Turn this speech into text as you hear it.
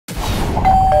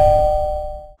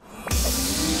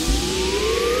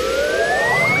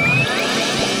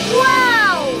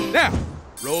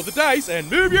the dice and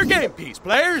move your game piece,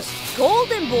 players.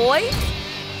 Golden Boy?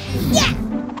 Yeah!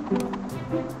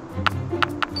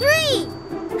 3!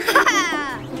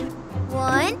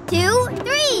 1, 2,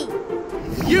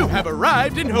 3! You have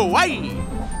arrived in Hawaii.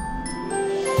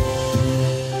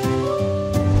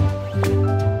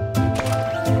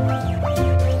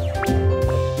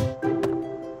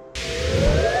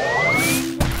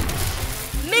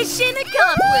 Mission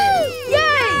accomplished! Yay!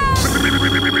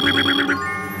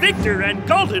 Victor and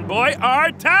Golden Boy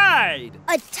are tied.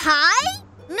 A tie?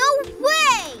 No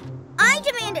way! I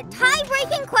demand a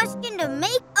tie-breaking question to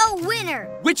make a winner.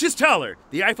 Which is taller,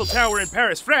 the Eiffel Tower in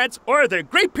Paris, France, or the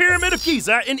Great Pyramid of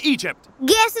Giza in Egypt?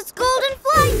 Guess it's golden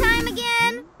fly time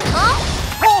again. Huh?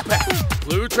 Roll pack.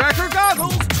 Blue tracker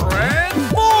goggles.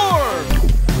 Transform.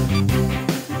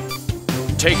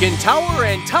 Taken tower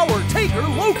and tower taker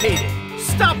located.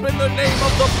 Stop in the name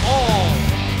of the ball.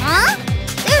 Huh?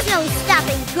 There's no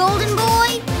stopping Golden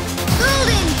Boy.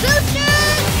 Golden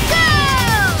Boosters, go!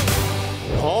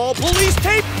 All police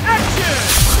tape action.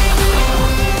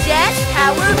 Jet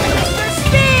Power Booster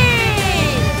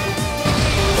Speed!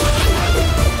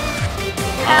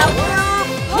 Power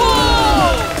pull!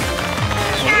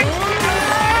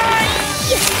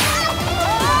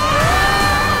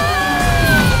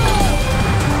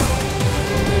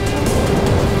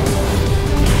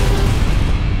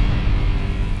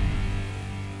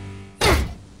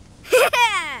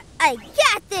 I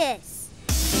got this!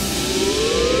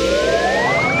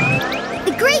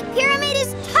 The Great Pyramid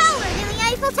is taller than the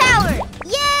Eiffel Tower!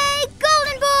 Yay,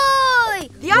 Golden Boy!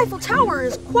 The Eiffel Tower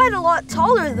is quite a lot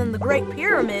taller than the Great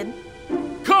Pyramid.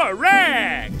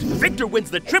 Correct! Victor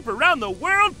wins the trip around the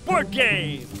world board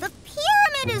game. The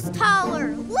pyramid is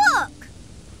taller! Look!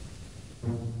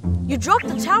 You dropped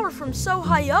the tower from so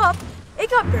high up, it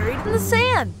got buried in the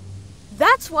sand.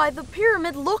 That's why the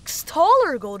pyramid looks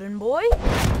taller, Golden Boy.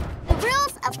 The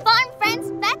rules of Farm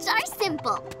Friends Fetch are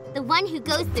simple. The one who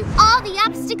goes through all the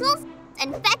obstacles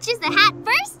and fetches the hat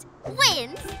first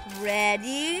wins.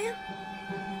 Ready,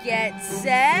 get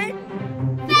set,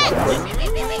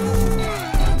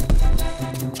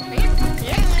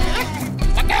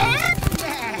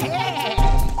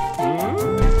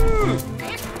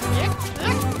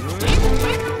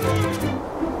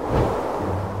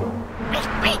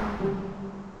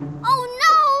 Oh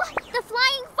no! The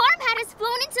flying farm hat has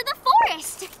flown into the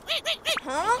forest.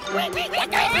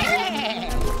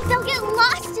 They'll get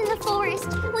lost in the forest.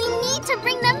 We need to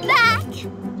bring them back.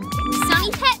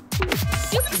 Sunny Pet,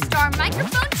 Superstar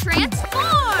Microphone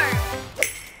Transform!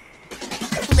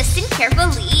 Listen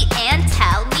carefully and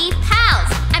tell me,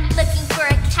 pals. I'm looking for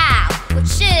a cow. What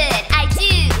should I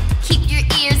do? Keep your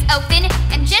ears open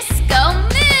and just go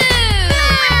moo!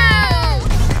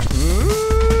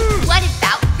 What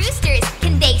about roosters?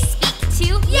 Can they speak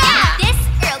too? Yeah! This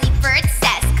early bird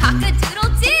says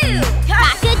cock-a-doodle-doo!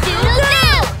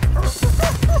 Cock-a-doodle-doo!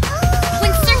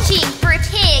 When searching for a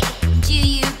pig, do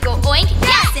you go oink?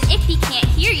 Yes! And if he can't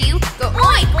hear you, go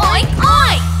oink, oink,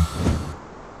 oink!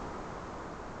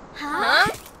 Huh?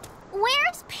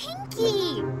 Where's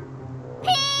Pinky?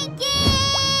 Pinky!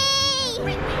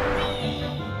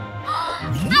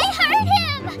 I heard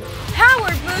him!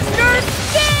 Power Booster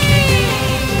Speed!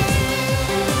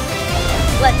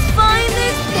 Let's find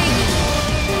this piggy.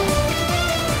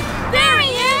 There he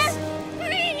is!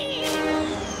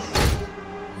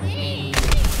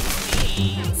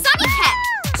 Sunny Pet,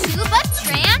 Tuba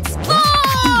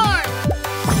Transform!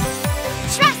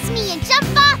 Trust me and jump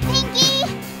off, Pinky!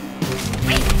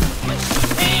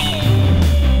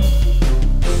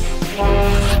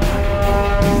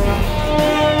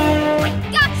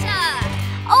 Gotcha!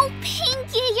 Oh,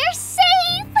 Pinky, you're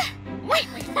safe!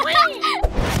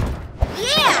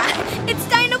 Yeah! It's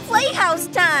Dino Playhouse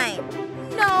time!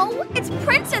 No, it's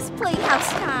Princess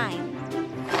Playhouse time!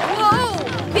 Whoa!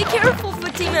 Be careful,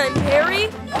 Fatima and Harry,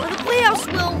 or the playhouse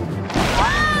will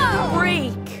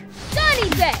break. Sunny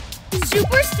Pet,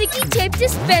 Super Sticky Tape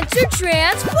Dispenser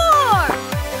Transform!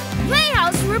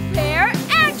 Playhouse Repair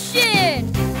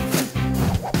Action!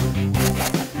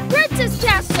 Princess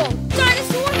Castle,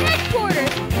 Dinosaur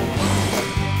Headquarters!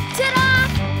 Ta-da!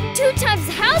 2 times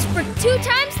the house for 2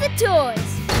 times the toys!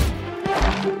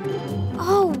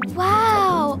 Oh,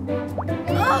 wow!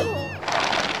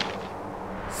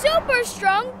 Super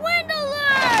Strong Wind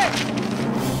Alert!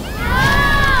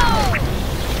 Ow!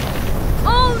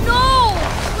 Oh no!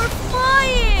 We're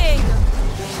flying!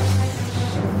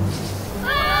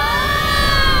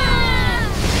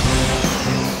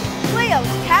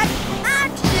 Playhouse Cat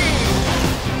action!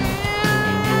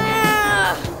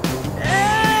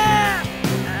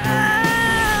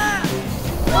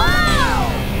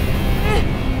 Wow!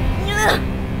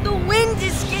 The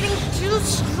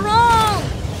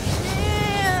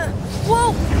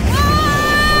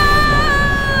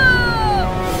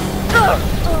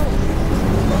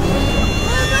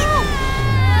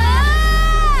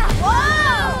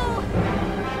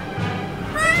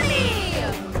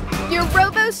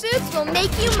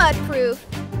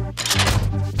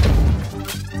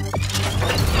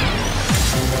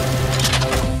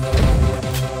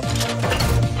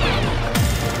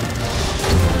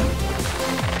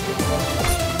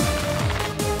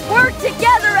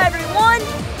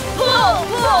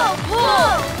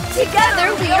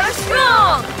We are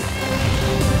strong!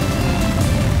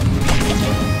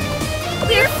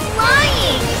 We're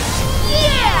flying!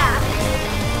 Yeah!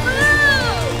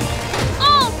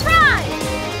 All right!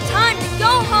 Time to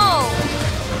go home!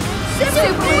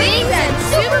 Super Wings and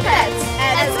Super Pets,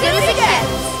 as good as it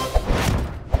gets!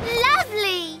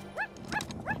 Lovely!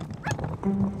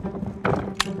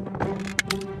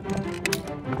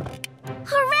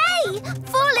 Hooray!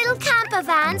 4 little camper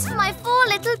vans for my 4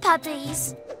 little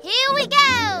puppies. Here we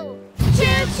go!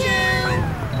 Choo-choo!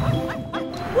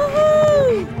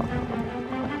 Woohoo!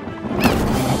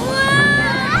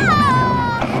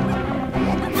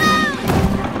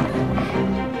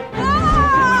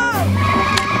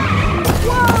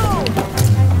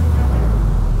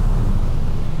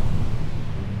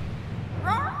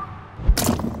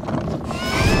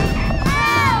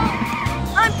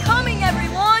 I'm coming,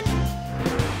 everyone!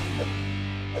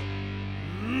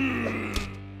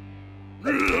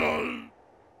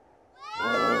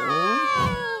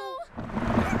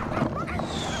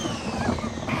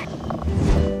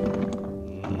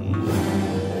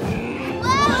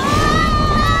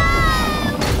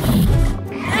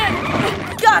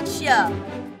 Gotcha!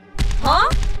 Huh?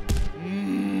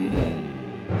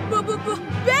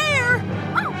 Bear!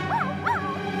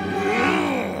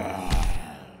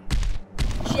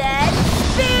 Jet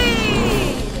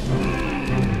speed!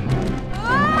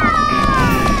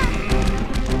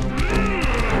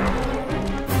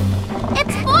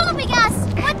 It's following us!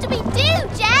 What do we do,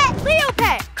 Jet?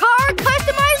 Leopet, car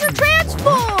customizer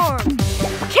transform!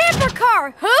 Camper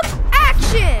car, hook,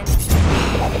 action!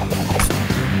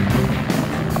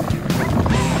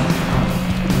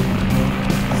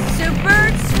 Super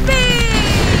speed!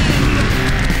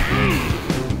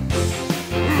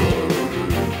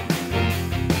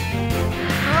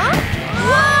 Huh?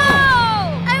 Whoa!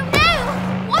 Oh no!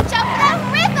 Watch out for that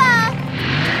river!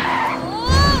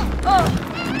 Oh.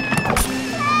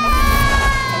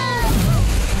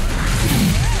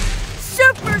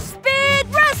 Super speed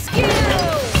rescue!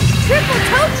 Triple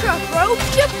tow truck rope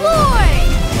deploy!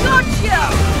 Gotcha!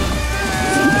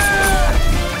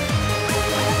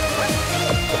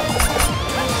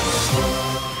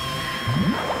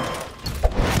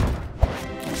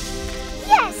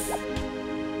 Yes!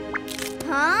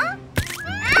 Huh?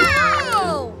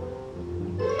 Ow!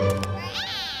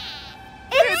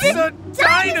 It's a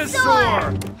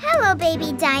dinosaur! Hello,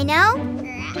 baby dino.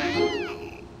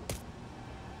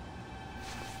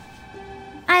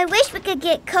 I wish we could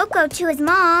get Coco to his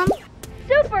mom.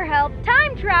 Super help,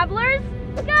 time travelers,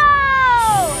 go!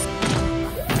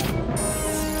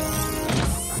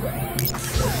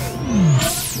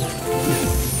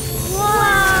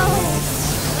 Wow!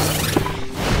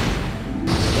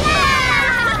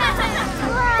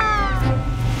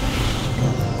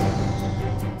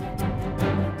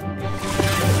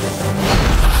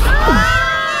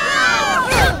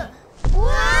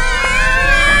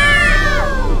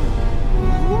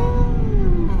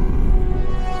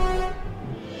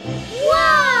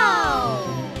 Whoa!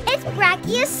 It's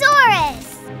Brachiosaurus.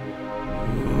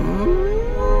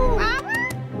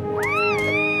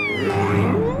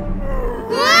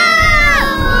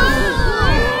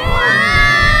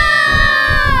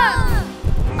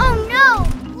 Oh no!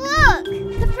 Look!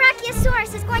 The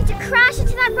Brachiosaurus is going to crash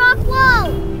into that rock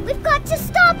wall. We've got to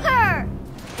stop her.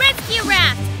 Rescue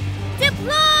raft! Deploy!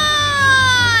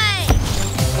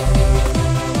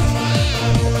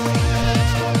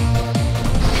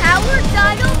 Power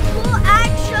dino full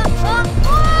action!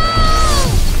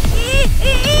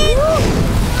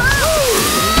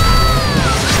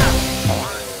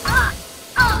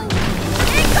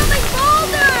 Incoming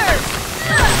boulders!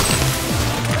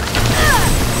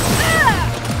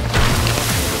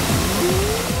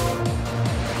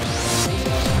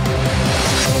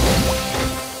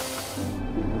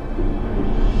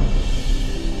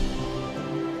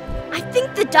 I think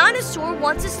the dinosaur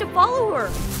wants us to follow her.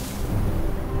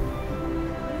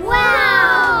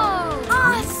 Wow!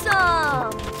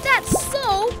 Awesome! That's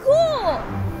so cool!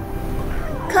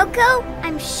 Coco,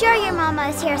 I'm sure your mama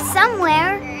is here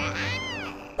somewhere.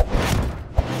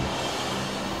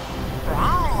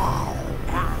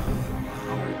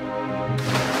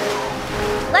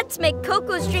 Let's make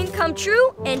Coco's dream come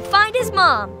true and find his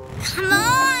mom. Come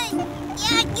on!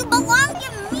 Yeah, you belong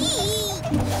to me!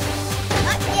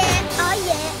 Oh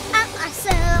yeah, I'm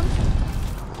awesome!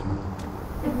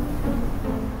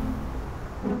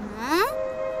 Huh?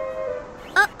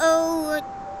 Uh-oh.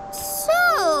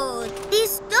 So,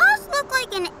 this does look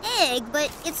like an egg,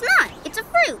 but it's not. It's a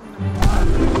fruit.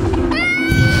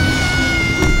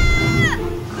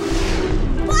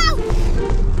 Whoa!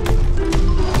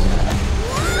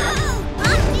 Whoa!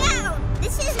 Calm down!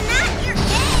 This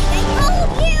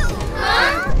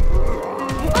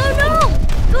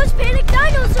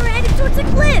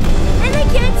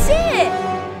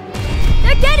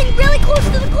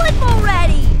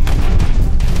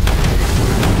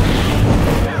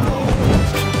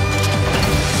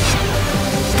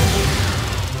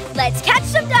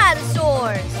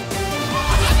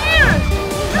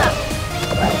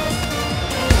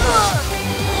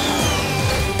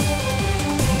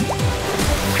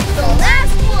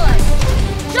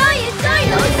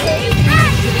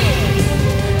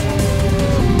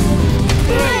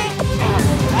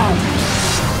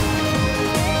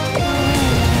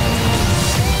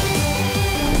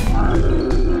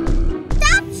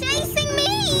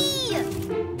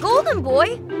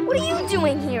Golden Boy, what are you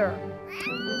doing here?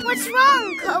 What's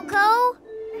wrong, Coco?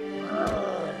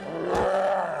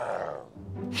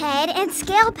 Head and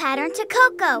scale pattern to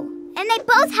Coco. And they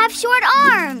both have short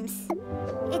arms.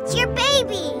 It's your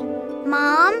baby,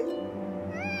 Mom.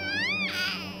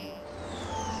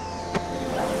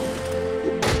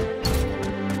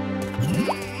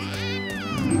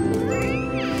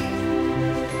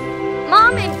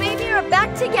 Mom and baby are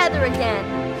back together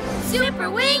again. Super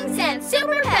Wings and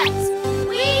Super Pets,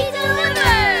 we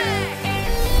deliver!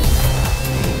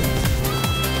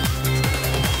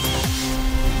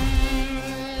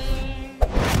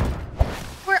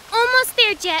 We're almost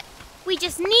there, Jet. We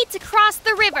just need to cross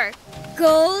the river.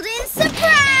 Golden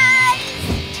surprise!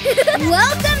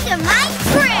 Welcome to my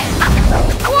trip!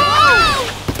 Whoa!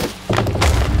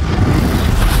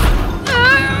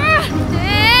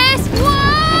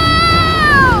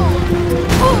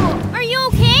 Whoa! Are you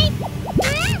okay?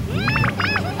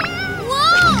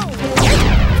 Whoa!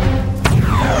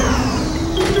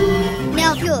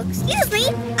 Now, if you'll excuse me,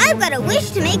 I've got a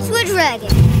wish to make to a dragon.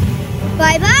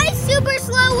 Bye-bye, Super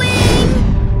Slow Wing!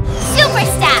 Super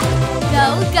Step!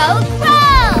 Go, go,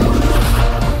 grow!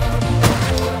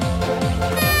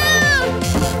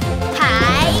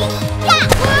 Hi-ya!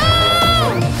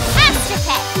 Woo! Astro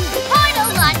Pet! Portal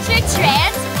Launcher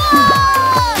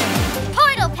Transform!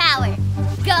 Portal Power!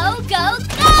 Go, go,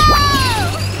 go!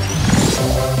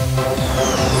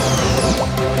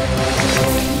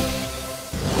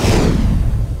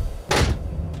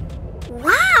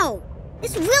 Wow!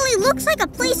 This really looks like a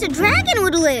place a dragon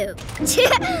would live.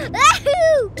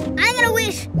 I'm gonna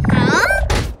wish. Huh?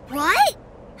 What?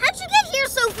 How'd you get here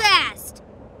so fast?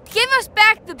 Give us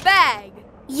back the bag.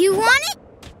 You want it?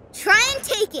 Try and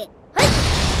take it.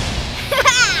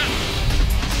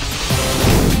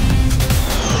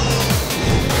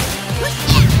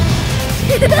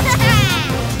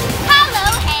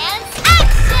 Hollow Hands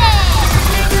Action!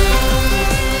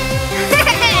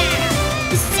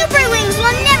 The Superwings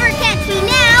will never catch me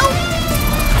now!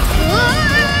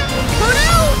 Oh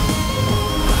no!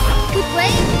 This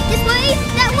way,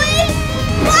 that way!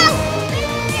 Whoa!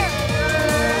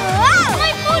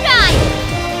 My food eye!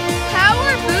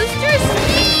 Power booster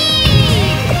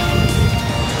speed!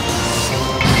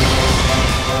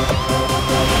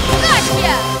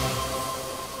 Gotcha!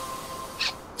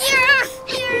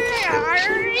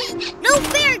 No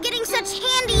fair getting such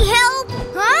handy help!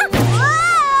 Huh?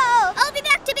 Whoa! I'll be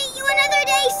back to beat you another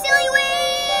day, silly wings!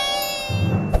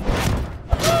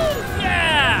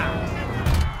 Yeah!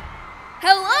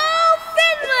 Hello,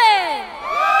 Finland!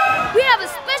 We have a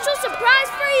special surprise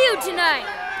for you tonight.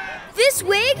 This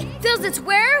wig fills its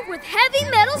wearer with heavy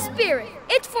metal spirit.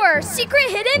 It's for our secret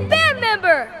hidden band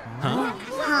member. Huh?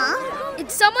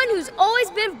 It's someone who's always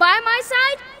been by my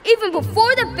side, even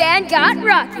before the band got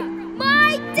rocking.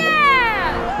 My dad!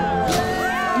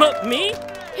 Me?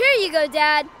 Here you go,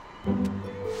 Dad.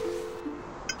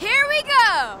 Here we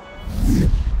go!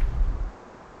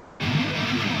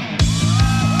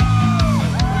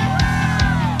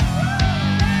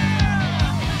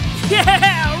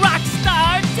 Yeah!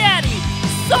 Rockstar Daddy!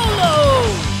 Solo!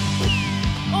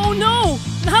 Oh no!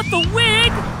 Not the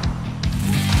wig!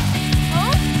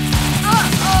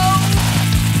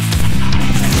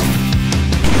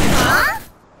 Huh?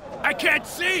 I can't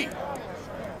see!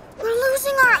 We're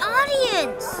losing our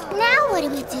audience. Now what do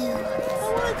we do?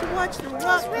 I wanted to watch the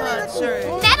rock concert.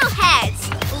 Metalheads!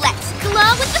 Let's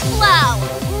glow with the flow!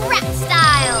 Rap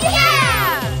style!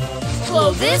 Yeah!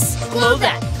 Glow this, glow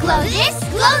that. Glow this,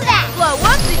 glow that! Blow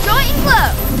up the joint and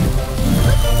glow!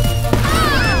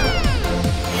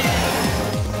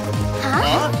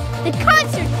 Huh? The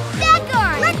concert's back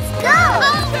on! Let's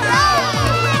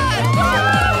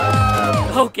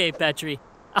go! Okay, Petrie.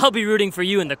 I'll be rooting for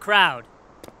you in the crowd.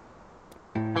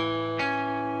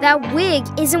 That wig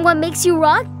isn't what makes you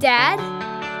rock, Dad.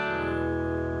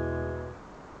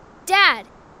 Dad,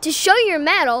 to show your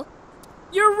metal,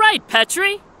 You're right,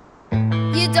 Petrie.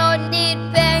 you don't need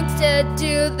bangs to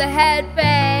do the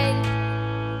headbang.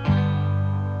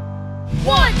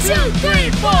 1, 2, 3,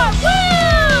 4, woo!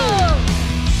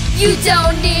 You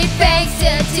don't need bangs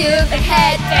to do the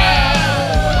headbang.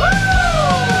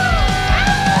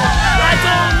 I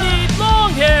don't need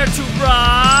long hair to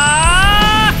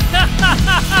rock.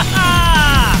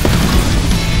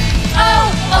 Oh,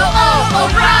 oh, oh, oh,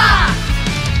 rock!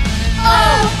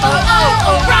 Oh, oh, oh,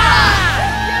 oh, rock!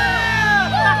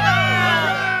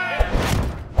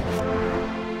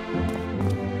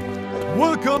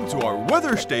 Welcome to our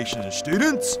weather station,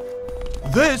 students.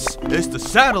 This is the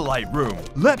satellite room.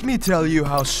 Let me tell you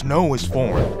how snow is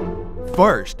formed.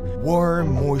 First,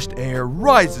 warm, moist air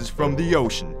rises from the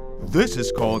ocean. This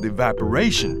is called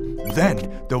evaporation.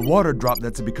 Then, the water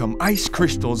droplets become ice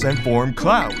crystals and form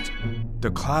clouds.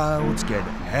 The clouds get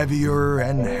heavier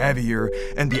and heavier,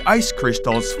 and the ice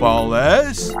crystals fall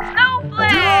as...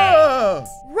 Snowflakes!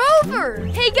 Rover!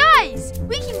 Hey guys!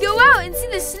 We can go out and see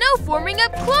the snow forming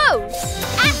up close!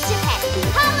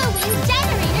 SUPERWINGS Halloween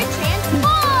generator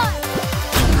transform!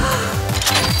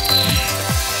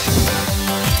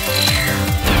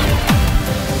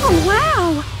 Oh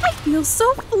wow! I feel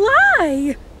so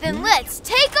fly! Then let's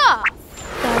take off!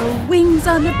 The wings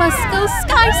on the bus go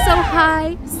sky so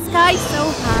high, sky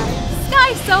so high,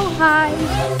 sky so high.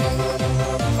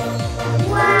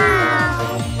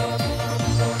 Wow!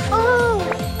 Oh,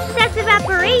 that's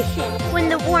evaporation, when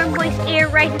the warm, moist air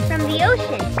rises from the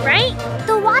ocean, right?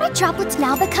 The water droplets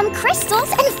now become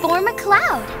crystals and form a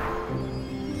cloud.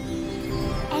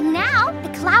 And now the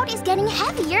cloud is getting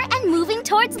heavier and moving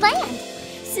towards land.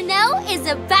 Snow is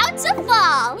about to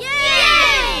fall! Yay!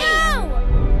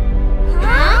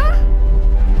 Huh?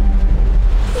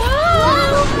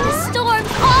 Whoa! The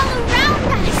storm's all around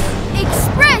us!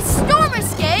 Express storm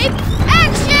escape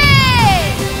action!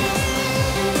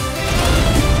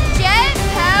 Jet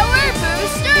power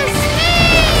booster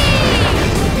speed!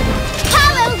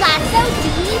 Hollow lasso D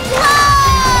blow!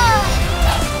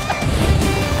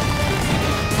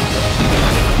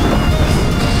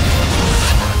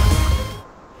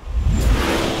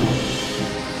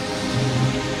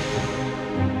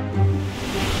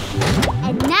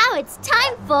 And now it's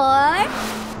time for...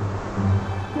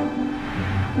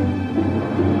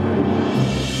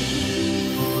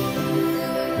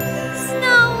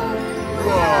 snow!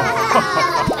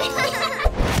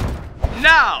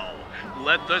 Now,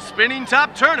 let the spinning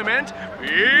top tournament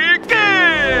begin!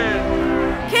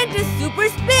 Kenta's super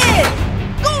spin!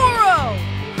 Goro!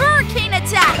 Hurricane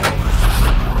attack!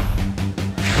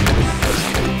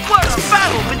 What a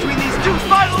battle between these two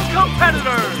vital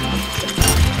competitors!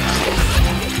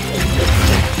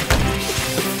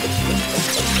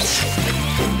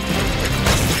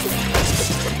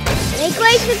 Make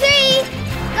way for 3!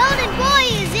 Golden Boy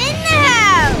is in the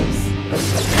house!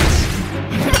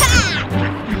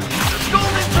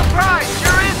 Golden surprise!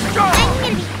 You're in strong!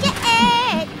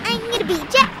 I'm gonna be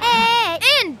Jet!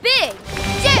 And big!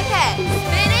 Jetpack!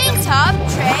 Spinning top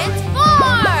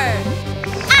transform!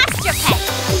 Astropet!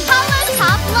 Hollow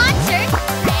top launcher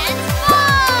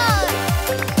transform!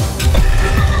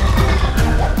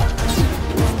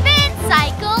 Spin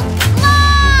cycle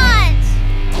launch!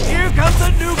 Here comes a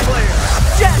new player!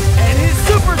 Jett and his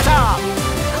super top!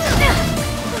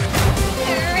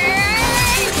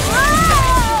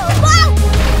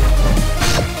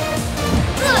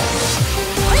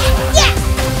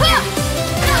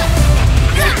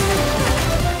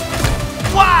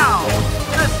 Wow!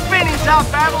 The spinning top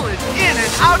battle is in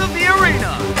and out of the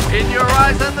arena! In your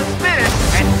eyes on the spin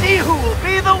and see who will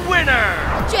be the winner!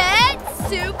 Jet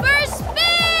super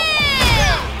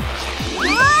spin!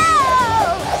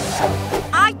 Whoa!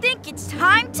 I think it's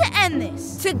time to end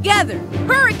this. Together,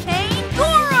 Hurricane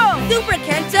Goro! Super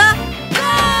Kenta, go!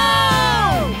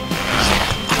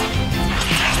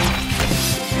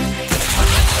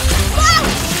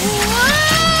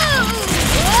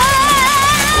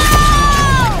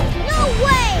 No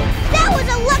way! That was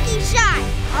a lucky shot!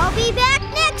 I'll be back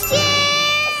next year!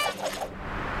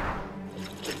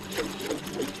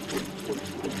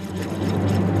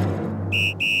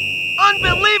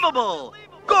 Unbelievable!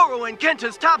 Goro and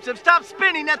Kenta's tops have stopped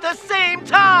spinning at the same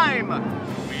time!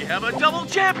 We have a double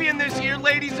champion this year,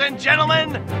 ladies and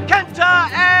gentlemen! Kenta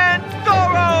and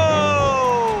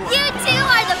Goro! You two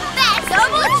are the best!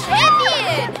 Double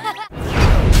champion!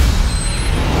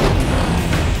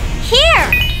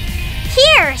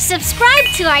 Here! Subscribe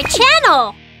to our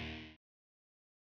channel!